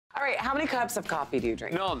All right, how many cups of coffee do you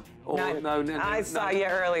drink? None. Or, None. No, I saw you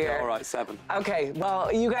earlier. Yeah, all right, 7. Okay,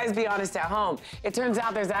 well, you guys be honest at home. It turns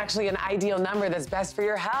out there's actually an ideal number that's best for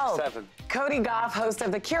your health. 7. Cody Gough, host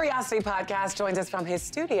of the Curiosity podcast, joins us from his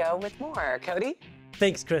studio with more. Cody?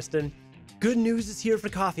 Thanks, Kristen. Good news is here for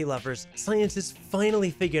coffee lovers. Science has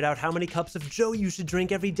finally figured out how many cups of Joe you should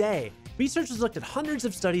drink every day. Researchers looked at hundreds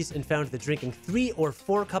of studies and found that drinking 3 or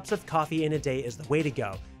 4 cups of coffee in a day is the way to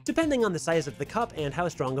go, depending on the size of the cup and how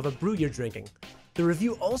strong of a brew you're drinking. The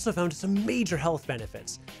review also found some major health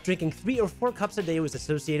benefits. Drinking 3 or 4 cups a day was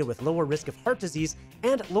associated with lower risk of heart disease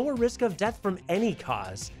and lower risk of death from any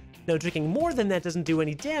cause. Now, drinking more than that doesn't do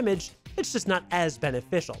any damage, it's just not as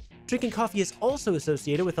beneficial. Drinking coffee is also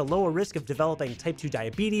associated with a lower risk of developing type 2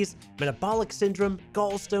 diabetes, metabolic syndrome,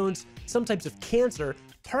 gallstones, some types of cancer,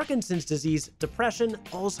 Parkinson's disease, depression,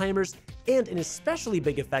 Alzheimer's, and an especially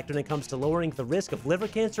big effect when it comes to lowering the risk of liver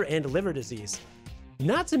cancer and liver disease.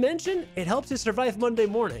 Not to mention, it helps you survive Monday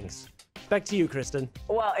mornings. Back to you, Kristen.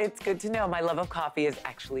 Well, it's good to know my love of coffee is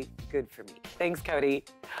actually good for me. Thanks, Cody.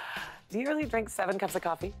 Do you really drink 7 cups of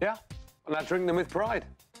coffee? Yeah, and I drink them with pride.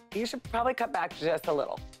 You should probably cut back just a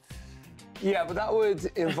little. Yeah, but that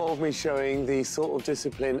would involve me showing the sort of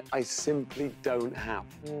discipline I simply don't have.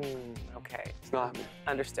 Okay. It's not happening.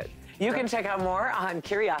 Understood. You can check out more on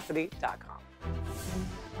curiosity.com.